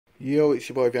Yo, it's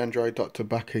your boy the Android Doctor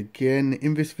back again.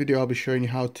 In this video I'll be showing you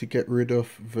how to get rid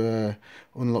of the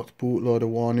unlocked bootloader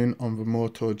warning on the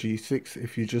Moto G6.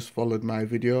 If you just followed my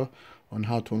video on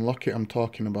how to unlock it, I'm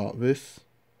talking about this.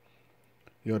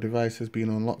 Your device has been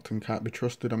unlocked and can't be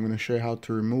trusted. I'm going to show you how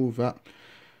to remove that.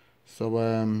 So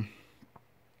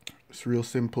it's real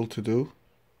simple to do.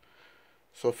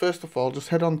 So first of all, just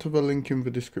head on to the link in the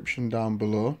description down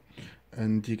below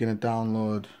and you're going to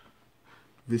download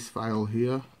this file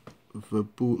here, the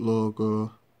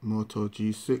Bootloader Moto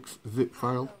G6 zip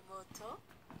file.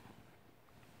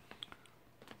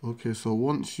 Okay, so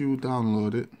once you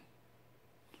download it,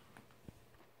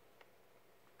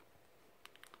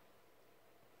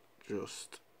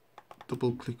 just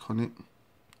double click on it,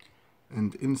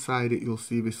 and inside it you'll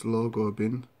see this logo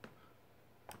bin.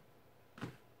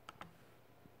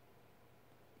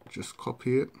 Just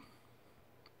copy it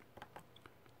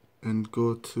and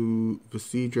go to the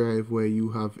C drive where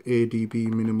you have ADB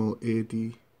minimal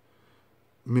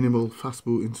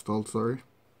fastboot installed.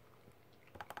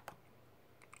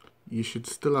 You should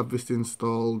still have this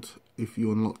installed if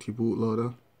you unlocked your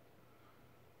bootloader,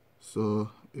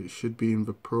 so it should be in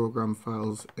the program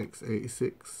files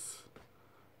x86.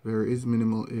 There is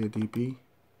minimal ADB,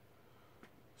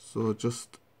 so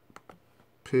just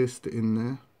paste it in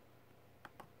there,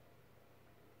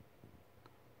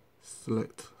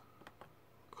 select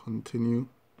continue,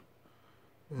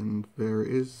 and there it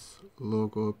is,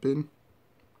 logo.bin.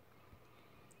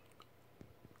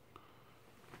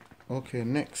 Okay,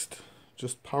 next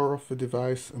just power off the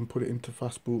device and put it into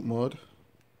fastboot mode.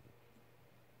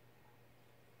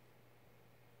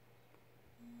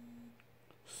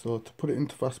 So to put it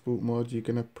into fastboot mode, you're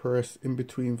going to press in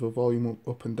between the volume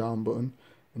up and down button,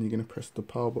 and you're going to press the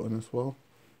power button as well.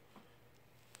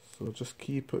 So just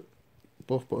keep it,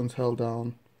 both buttons held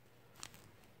down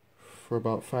for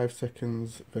about 5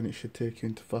 seconds, then it should take you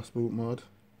into fastboot mode.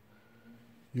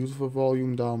 Use the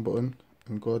volume down button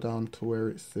and go down to where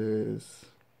it says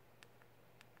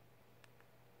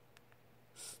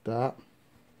start,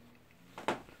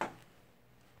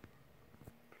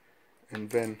 and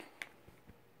then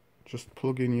just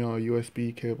plug in your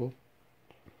USB cable,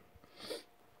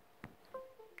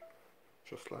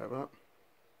 just like that,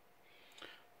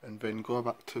 and then go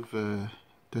back to the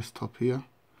desktop here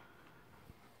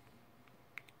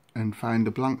and find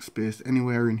a blank space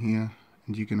anywhere in here,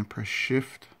 and you're going to press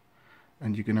shift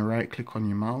and you're going to right click on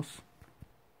your mouse.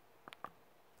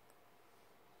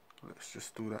 Let's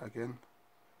just do that again.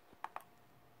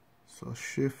 So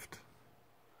shift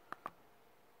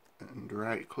and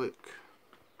right click,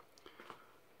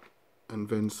 and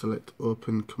then select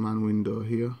open command window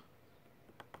here.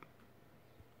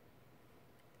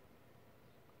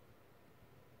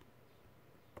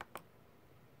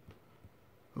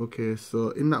 Okay, so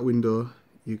in that window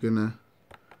you're gonna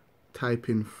type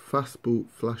in fastboot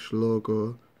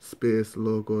 /logo space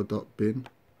logo.bin.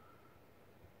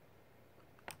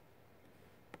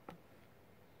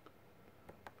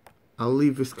 I'll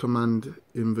leave this command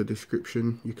in the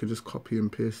description. You can just copy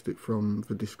and paste it from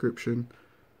the description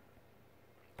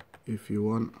if you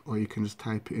want, or you can just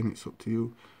type it in, it's up to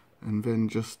you, and then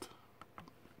just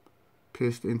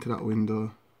paste it into that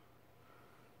window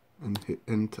and hit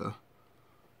enter,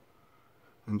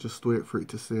 and just wait for it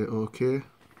to say OK.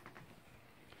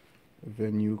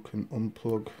 Then you can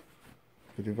unplug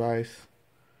the device,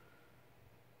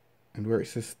 and where it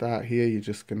says start here, you're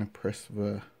just going to press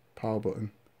the power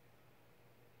button.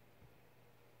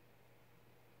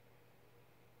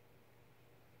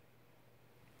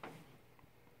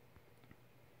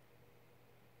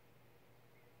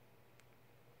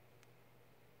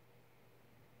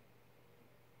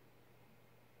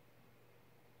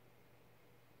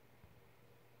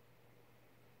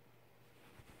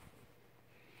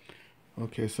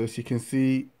 Okay, so as you can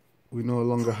see, we no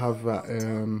longer have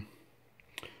that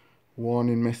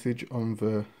warning message on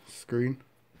the screen.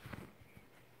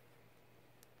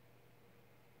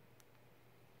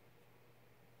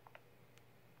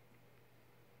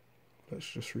 Let's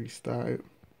just restart it.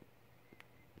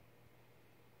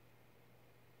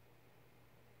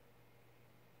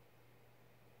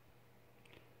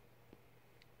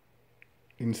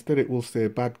 Instead it will say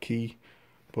bad key,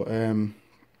 but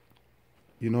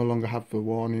you no longer have the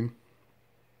warning.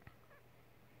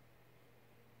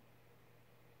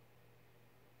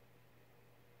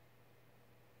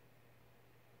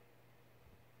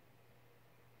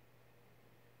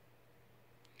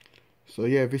 So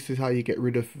yeah, this is how you get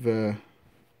rid of the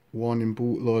warning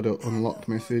bootloader unlocked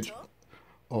message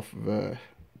off the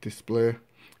display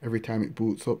every time it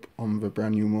boots up on the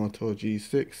brand new Moto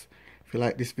G6. If you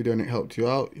like this video and it helped you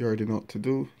out, you already know what to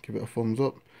do. Give it a thumbs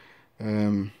up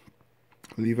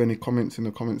Leave any comments in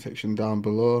the comment section down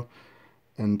below,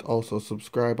 and also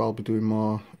subscribe. I'll be doing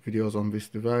more videos on this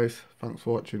device. Thanks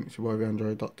for watching. It's your boy the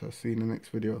Android Doctor. See you in the next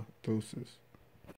video. Deuces.